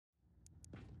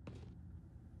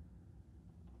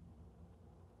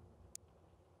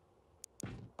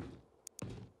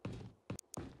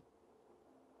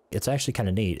it's actually kind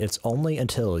of neat. It's only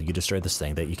until you destroy this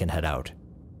thing that you can head out.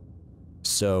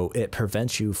 So it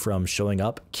prevents you from showing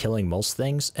up, killing most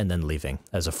things, and then leaving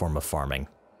as a form of farming.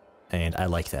 And I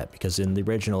like that, because in the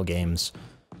original games,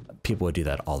 people would do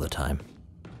that all the time.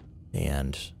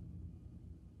 And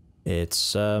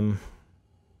it's a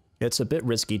bit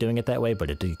risky doing it that way, but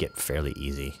it did get fairly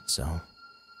easy, so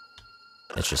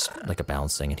it's just like a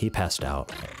balance thing. And he passed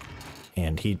out,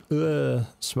 and he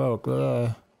smoke,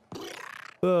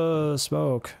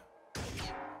 smoke.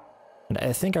 And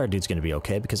I think our dude's gonna be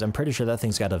okay, because I'm pretty sure that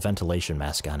thing's got a ventilation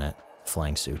mask on it,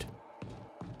 flying suit.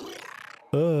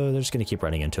 They're just gonna keep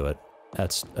running into it.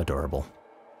 That's adorable.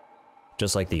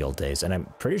 Just like the old days. And I'm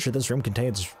pretty sure this room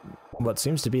contains what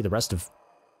seems to be the rest of...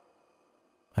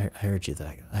 I heard you.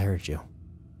 I heard you.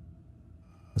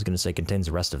 I was gonna say contains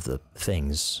the rest of the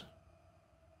things.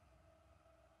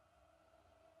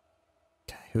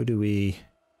 Okay, who do we...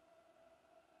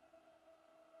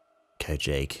 Okay,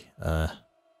 Jake.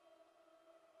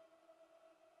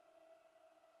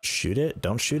 Shoot it?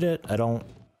 Don't shoot it? I don't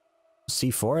see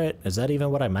for it. Is that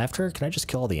even what I'm after? Can I just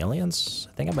kill all the aliens?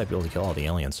 I think I might be able to kill all the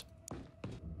aliens.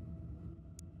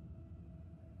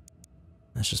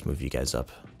 Let's just move you guys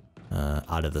up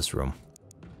out of this room,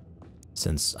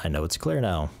 since I know it's clear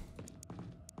now.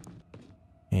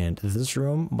 And this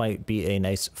room might be a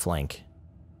nice flank.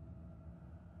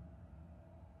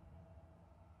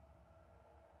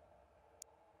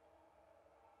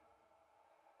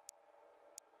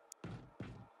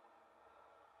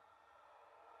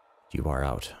 You are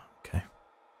out. Okay.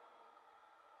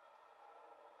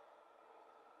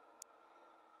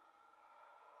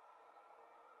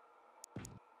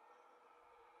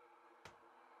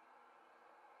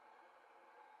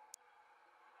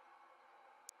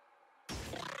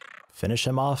 Finish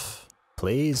him off,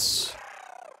 please.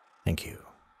 Thank you.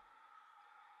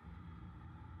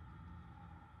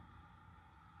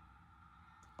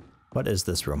 What is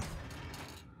this room?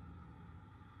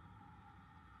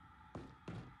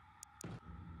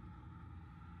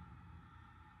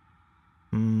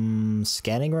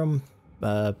 Scanning room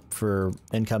for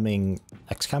incoming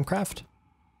XCOM craft?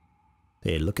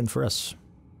 They're looking for us.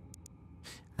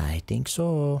 I think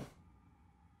so.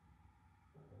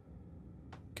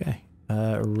 Okay.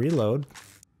 Reload.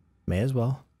 May as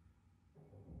well.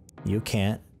 You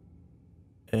can't.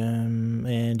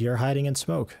 And you're hiding in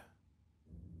smoke.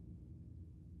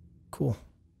 Cool.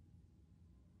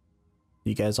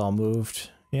 You guys all moved?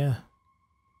 Yeah.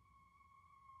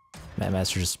 Matt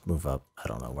Master just move up. I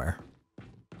don't know where.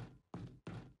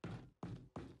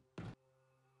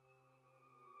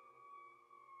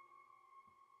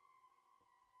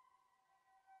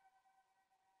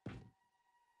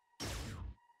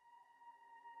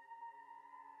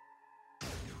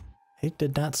 I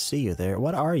did not see you there.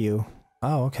 What are you?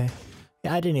 Oh, okay.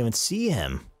 Yeah, I didn't even see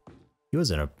him. He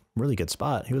was in a really good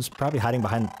spot. He was probably hiding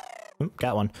behind...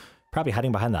 got one. Probably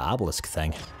hiding behind the obelisk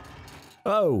thing.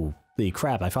 Oh, the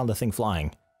crap. I found the thing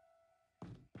flying.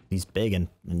 He's big and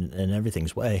in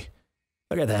everything's way.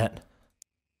 Look at that.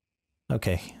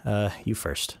 Okay, you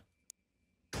first.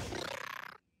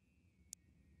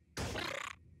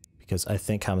 Because I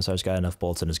think Commissar's got enough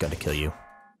bolts and has got to kill you.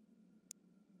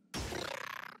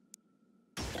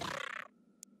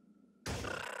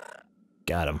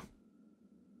 Got him.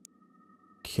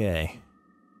 Okay.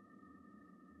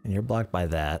 And you're blocked by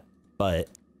that, but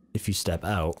if you step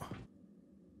out...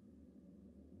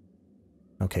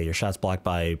 Okay, your shot's blocked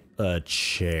by a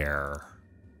chair.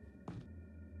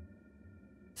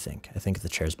 I think the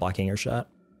chair's blocking your shot.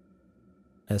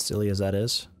 As silly as that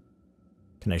is.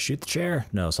 Can I shoot the chair?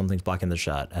 No, something's blocking the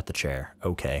shot at the chair.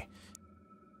 Okay.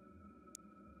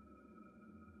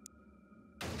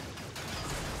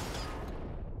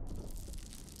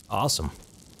 Awesome.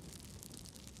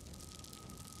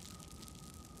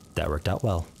 That worked out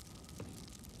well.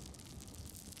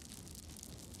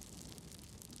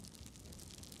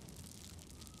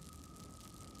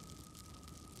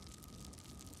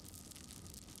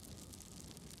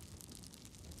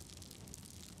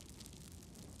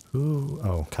 Ooh,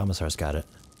 oh, Commissar's got it.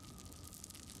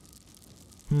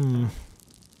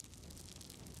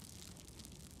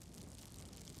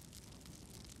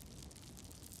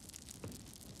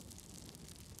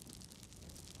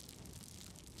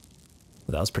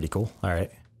 That was pretty cool. All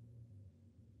right.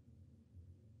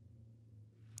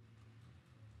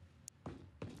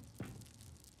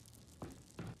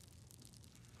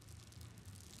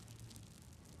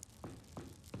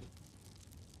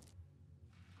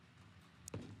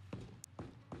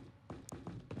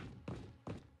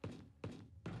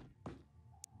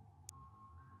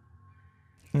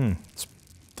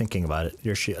 Thinking about it.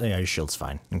 Your shield, yeah, your shield's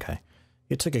fine. Okay.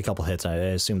 It took a couple hits. I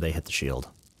assume they hit the shield.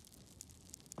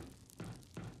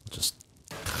 Just...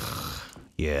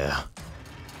 yeah.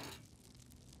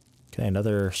 Okay,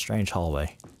 another strange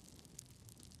hallway.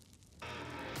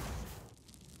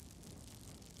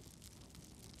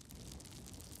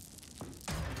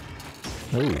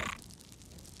 Ooh.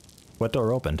 What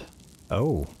door opened?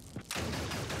 Oh.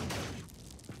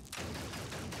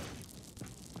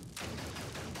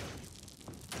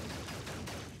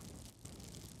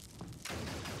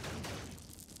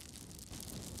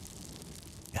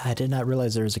 I did not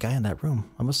realize there was a guy in that room.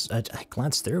 I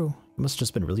glanced through. It must have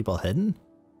just been really well hidden.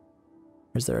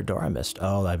 Or is there a door I missed?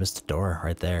 Oh, I missed the door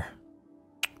right there.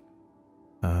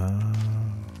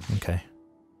 Okay.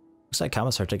 Looks like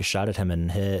Commissar took a shot at him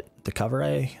and hit the cover,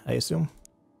 I assume.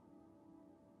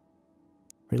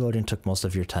 Reloading took most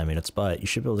of your time units, but you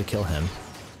should be able to kill him.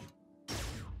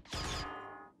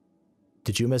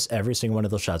 Did you miss every single one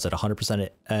of those shots at 100%,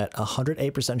 at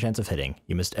 108% chance of hitting?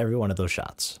 You missed every one of those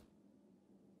shots.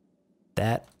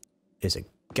 That is a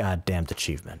goddamned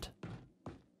achievement.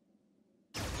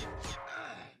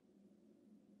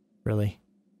 Really?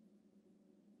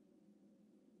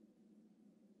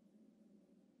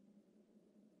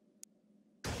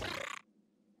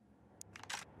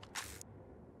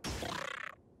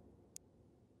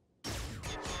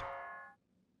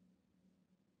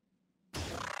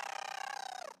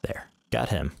 There. Got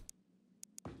him.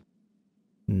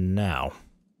 Now.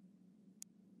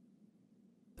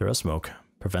 Throw smoke.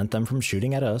 Prevent them from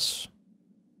shooting at us.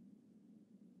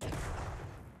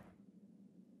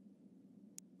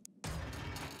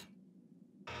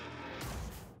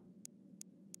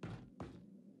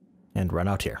 And run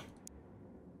out here.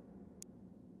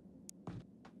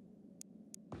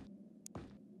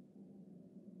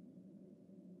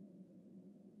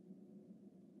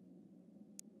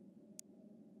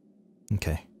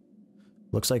 Okay.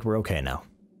 Looks like we're okay now.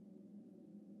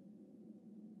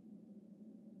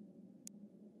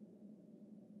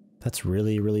 That's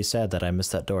really, really sad that I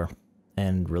missed that door.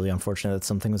 And really unfortunate that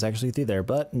something was actually through there,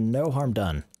 but no harm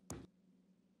done.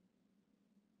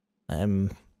 I'm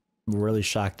really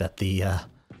shocked that the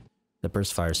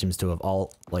burst fire seems to have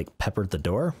all, like, peppered the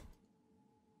door.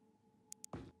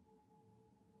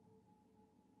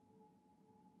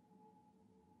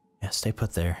 Yeah, stay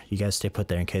put there. You guys stay put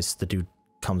there in case the dude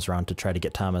comes around to try to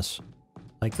get Thomas.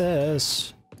 Like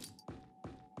this.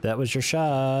 That was your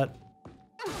shot.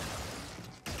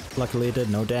 Luckily it did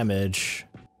no damage.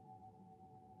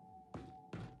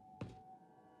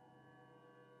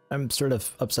 I'm sort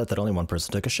of upset that only one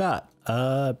person took a shot.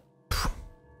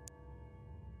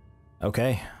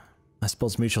 Okay. I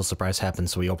suppose mutual surprise happened,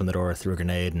 so we opened the door, threw a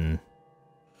grenade, and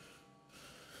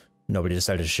nobody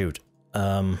decided to shoot.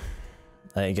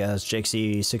 I guess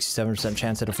Jakesy 67%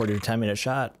 chance at a 40 to 10 minute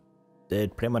shot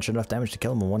did pretty much enough damage to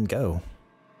kill him in one go.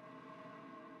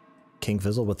 King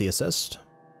Fizzle with the assist.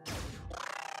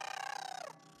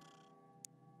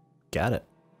 Got it.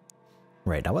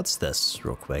 Right, now what's this,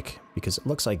 real quick? Because it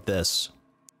looks like this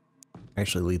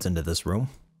actually leads into this room.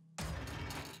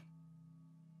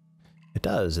 It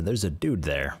does, and there's a dude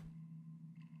there.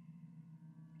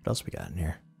 What else we got in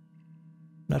here?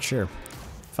 Not sure.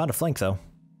 Found a flank, though.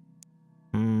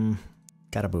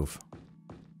 Gotta move.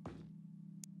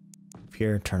 Up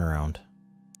here, turn around.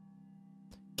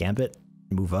 Gambit,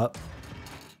 move up.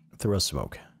 Throw a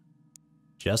smoke.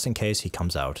 Just in case he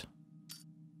comes out.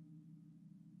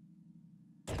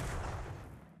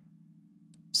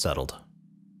 Settled.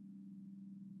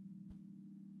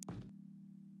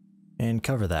 And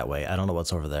cover that way. I don't know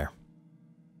what's over there.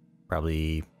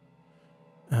 Probably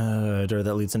a door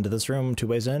that leads into this room, 2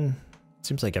 ways in.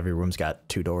 Seems like every room's got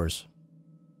 2 doors.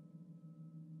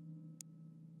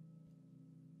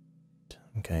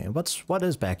 Okay, and what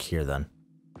is back here then?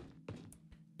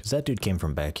 Because that dude came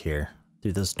from back here,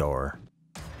 through this door.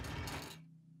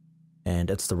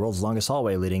 And it's the world's longest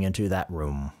hallway leading into that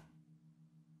room.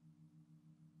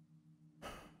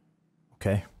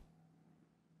 Okay.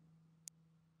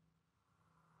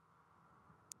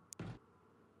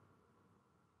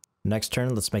 Next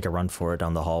turn, let's make a run for it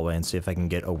down the hallway and see if I can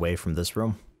get away from this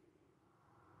room.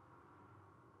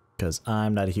 Because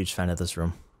I'm not a huge fan of this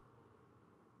room.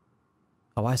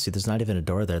 Oh, I see. There's not even a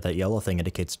door there. That yellow thing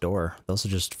indicates door. Those are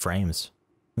just frames.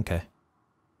 Okay.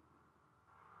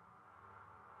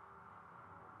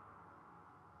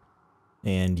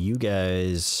 And you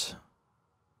guys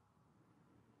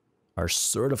are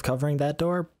sort of covering that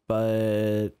door,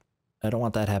 but I don't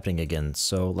want that happening again.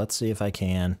 So let's see if I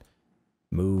can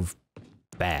move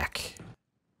back.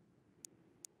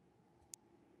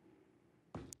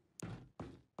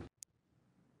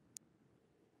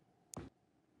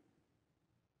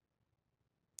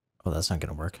 Oh, that's not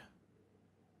gonna work.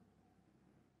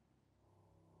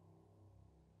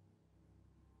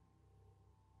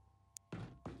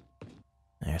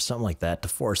 There's something like that to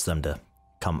force them to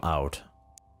come out.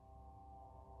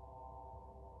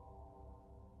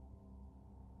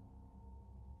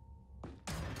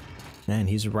 And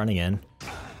he's running in.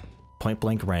 Point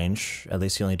blank range. At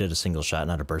least he only did a single shot,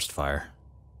 not a burst fire.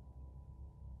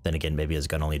 Then again, maybe his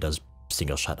gun only does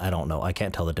single shot. I don't know. I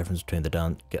can't tell the difference between the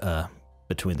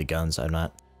guns. I'm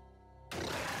not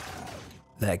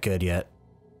that good yet.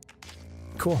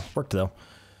 Cool. Worked though.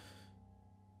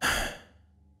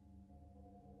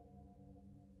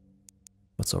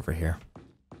 What's over here?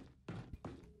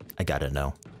 I gotta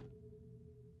know.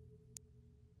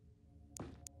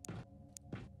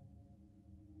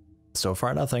 So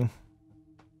far, nothing.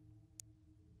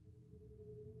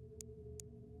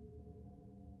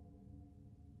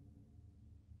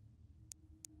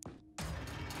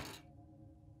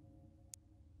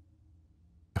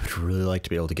 I would really like to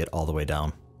be able to get all the way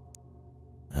down.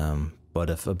 But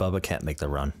if Bubba can't make the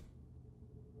run,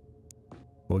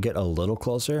 we'll get a little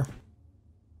closer.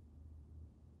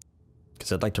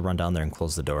 Because I'd like to run down there and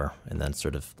close the door, and then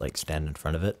sort of, like, stand in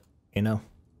front of it, you know?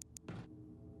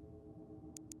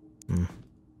 In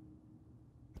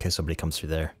case somebody comes through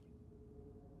there.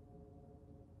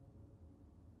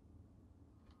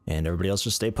 And everybody else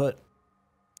just stay put.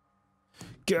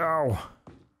 Go!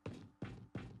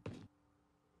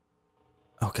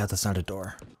 Oh god, that's not a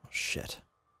door. Oh shit.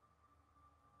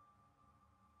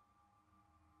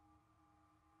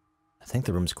 I think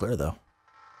the room's clear though.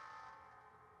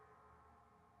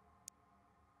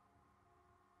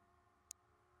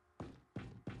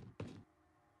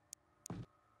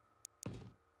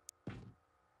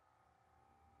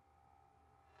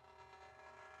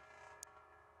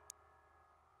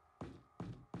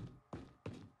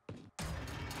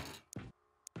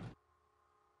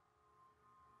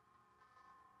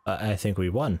 I think we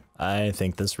won. I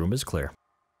think this room is clear.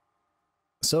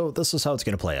 So this is how it's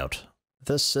going to play out.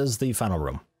 This is the final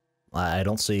room. I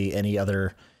don't see any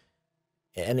other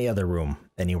room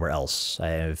anywhere else.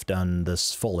 I've done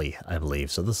this fully, I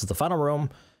believe. So this is the final room.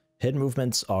 Hidden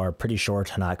movements are pretty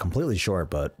short, not completely short,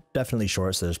 but definitely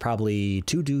short. So there's probably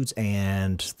 2 dudes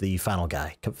and the final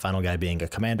guy. Final guy being a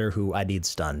commander who I need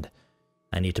stunned.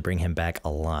 I need to bring him back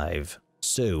alive.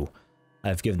 So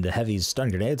I've given the heavies stun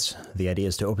grenades. The idea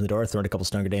is to open the door, throw in a couple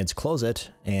stun grenades, close it,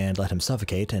 and let him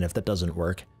suffocate. And if that doesn't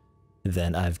work,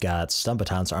 then I've got stun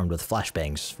batons armed with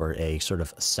flashbangs for a sort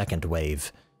of second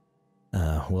wave.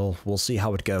 We'll see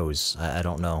how it goes. I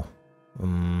don't know.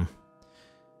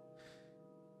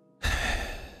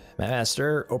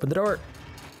 Master, open the door.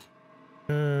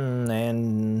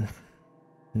 And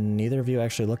neither of you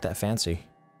actually looked that fancy.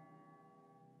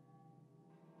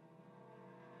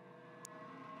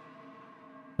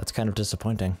 That's kind of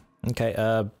disappointing.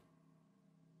 Okay,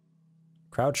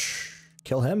 crouch,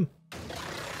 kill him.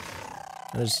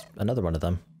 There's another one of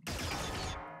them.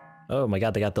 Oh my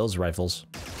god, they got those rifles.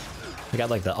 They got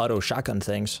like the auto shotgun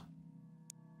things.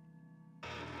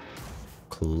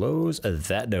 Close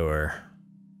that door.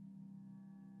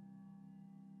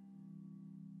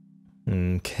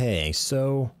 Okay,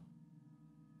 so...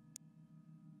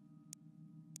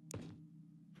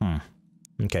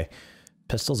 Okay,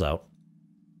 pistols out.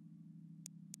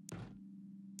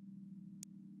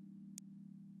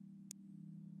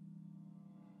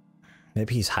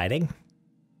 Maybe he's hiding?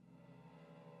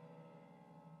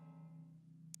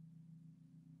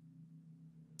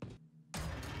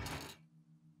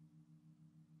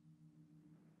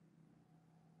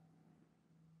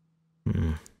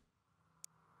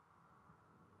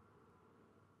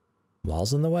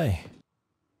 Wall's in the way.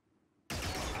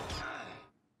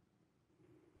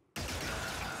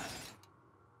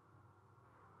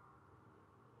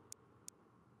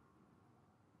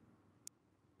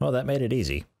 Well, that made it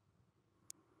easy.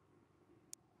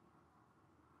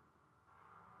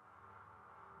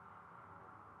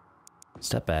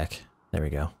 Step back. There we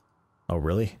go. Oh,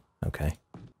 really? Okay.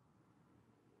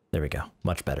 There we go.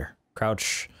 Much better.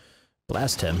 Crouch.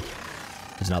 Blast him.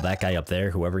 Because now that guy up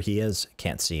there, whoever he is,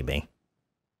 can't see me.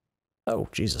 Oh,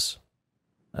 Jesus.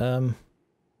 I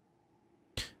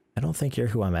don't think you're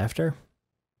who I'm after.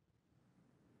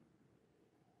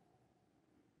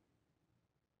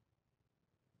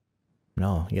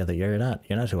 No, yeah, you're not.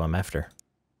 You're not who I'm after.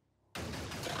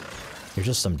 You're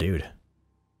just some dude.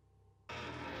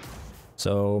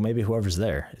 So maybe whoever's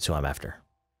there is who I'm after.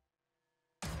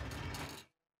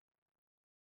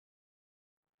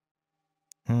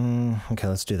 Okay,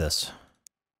 let's do this.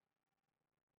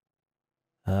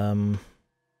 I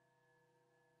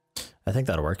think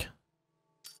that'll work.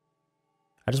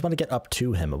 I just want to get up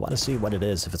to him. I want to see what it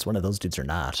is, if it's one of those dudes or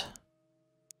not.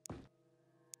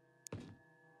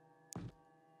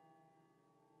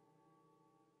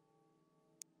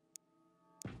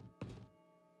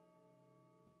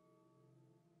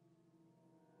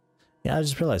 Yeah, I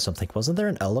just realized something. Wasn't there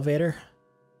an elevator?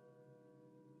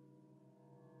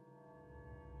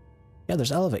 Yeah,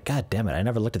 there's elevator. God damn it, I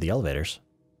never looked at the elevators.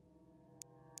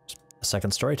 There's a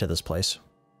second story to this place.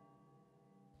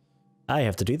 I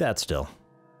have to do that still.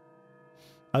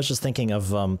 I was just thinking of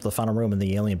the final room in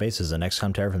the alien bases in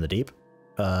XCOM Terror from the Deep.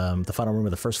 The final room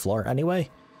of the first floor, anyway.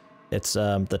 It's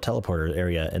the teleporter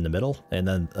area in the middle, and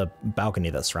then a balcony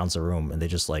that surrounds the room, and they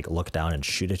just like look down and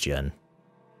shoot at you, and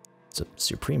it's a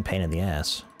supreme pain in the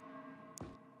ass.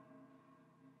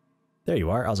 There you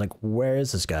are. I was like, where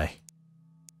is this guy?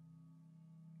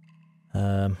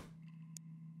 Oh,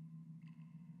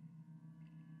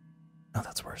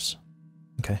 that's worse.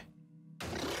 Okay.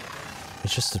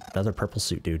 It's just another purple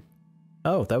suit, dude.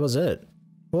 Oh, that was it.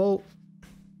 Well...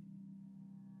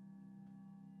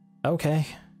 Okay.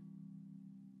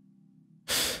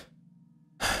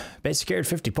 Base secured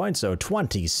 50 points, so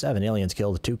 27 aliens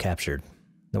killed, 2 captured.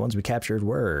 The ones we captured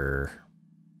were...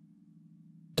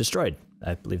 destroyed.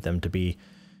 I believe them to be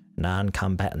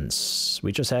non-combatants.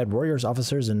 We just had warriors,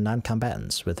 officers, and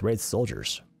non-combatants with wraith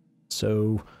soldiers.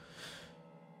 So...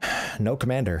 no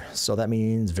commander, so that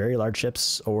means very large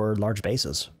ships or large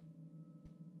bases.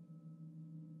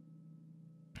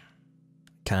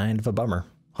 Kind of a bummer.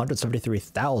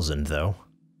 173,000 though.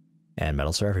 And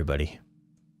medals for everybody.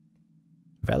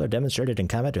 Valor demonstrated in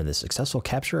combat during the successful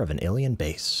capture of an alien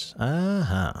base.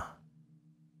 And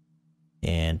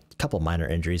a couple minor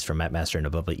injuries from Mapmaster and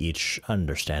Abubba each,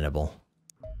 understandable.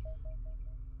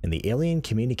 And the alien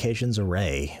communications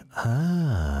array.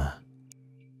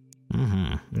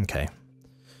 Okay.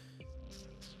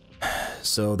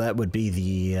 So that would be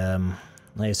the,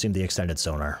 I assume the extended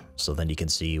sonar, so then you can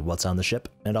see what's on the ship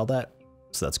and all that,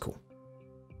 so that's cool.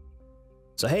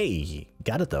 So hey,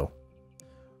 got it though.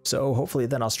 So hopefully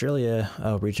then Australia,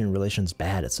 region relations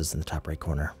bad, it says in the top right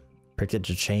corner. Predicted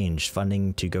to change,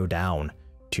 funding to go down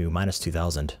to minus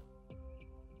 2,000.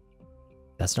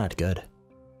 That's not good.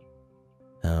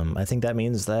 I think that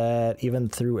means that even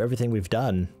through everything we've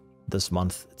done this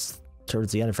month, it's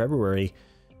towards the end of February,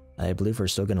 I believe we're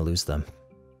still going to lose them.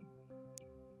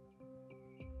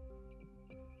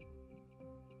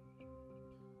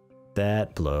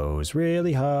 That blows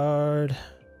really hard.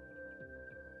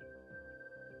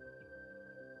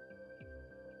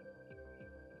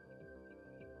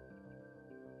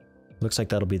 Looks like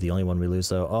that'll be the only one we lose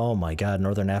though. Oh my god,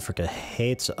 Northern Africa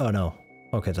hates... Oh no.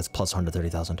 Okay, that's plus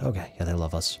 130,000. Okay, yeah, they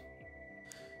love us.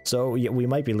 So yeah, we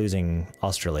might be losing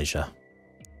Australasia.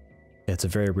 It's a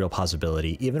very real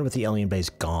possibility. Even with the alien base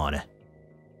gone,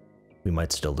 we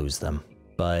might still lose them.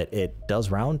 But it does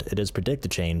round. It is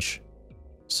predicted to change.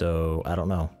 So, I don't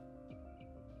know.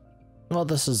 Well,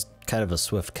 this is kind of a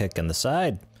swift kick in the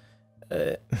side.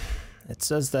 It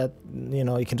says that, you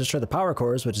know, you can destroy the power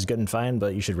cores, which is good and fine,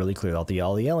 but you should really clear out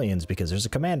all the aliens because there's a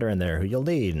commander in there who you'll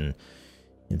need, and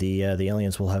the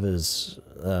aliens will have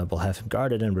him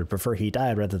guarded and would prefer he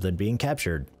died rather than being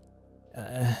captured.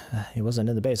 He wasn't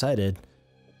in the base I did,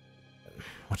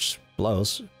 which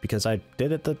blows because I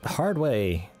did it the hard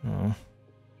way.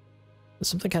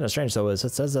 Something kind of strange though is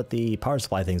it says that the power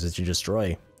supply things that you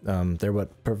destroy, they're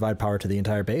what provide power to the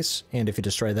entire base, and if you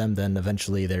destroy them, then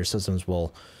eventually their systems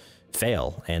will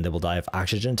fail and they will die of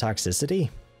oxygen toxicity,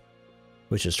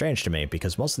 which is strange to me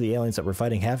because most of the aliens that we're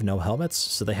fighting have no helmets,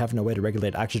 so they have no way to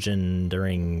regulate oxygen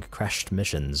during crashed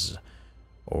missions,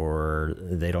 or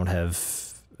they don't have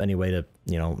any way to,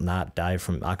 you know, not die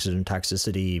from oxygen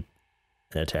toxicity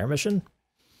in a terror mission.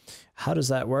 How does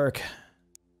that work?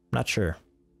 I'm not sure.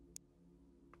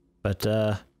 But,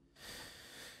 I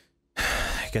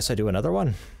guess I do another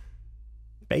one.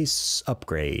 Base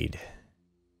upgrade.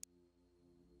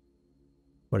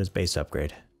 What is base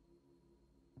upgrade?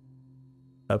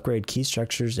 Upgrade key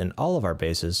structures in all of our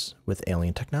bases with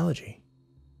alien technology.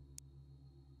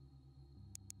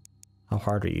 How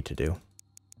hard are you to do?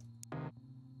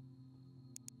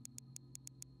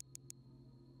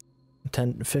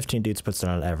 15 dudes puts it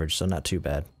on average, so not too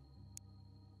bad.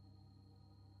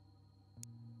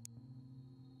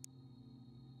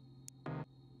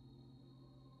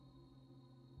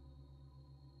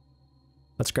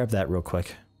 Let's grab that real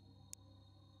quick.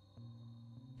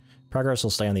 Progress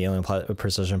will stay on the alien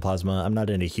precision plasma. I'm not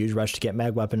in a huge rush to get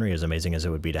mag weaponry, as amazing as it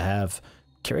would be to have.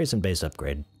 Curious and base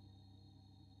upgrade.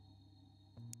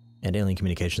 And alien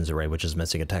communications array, which is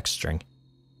missing a text string.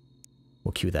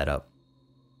 We'll queue that up.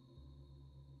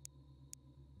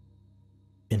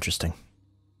 Interesting.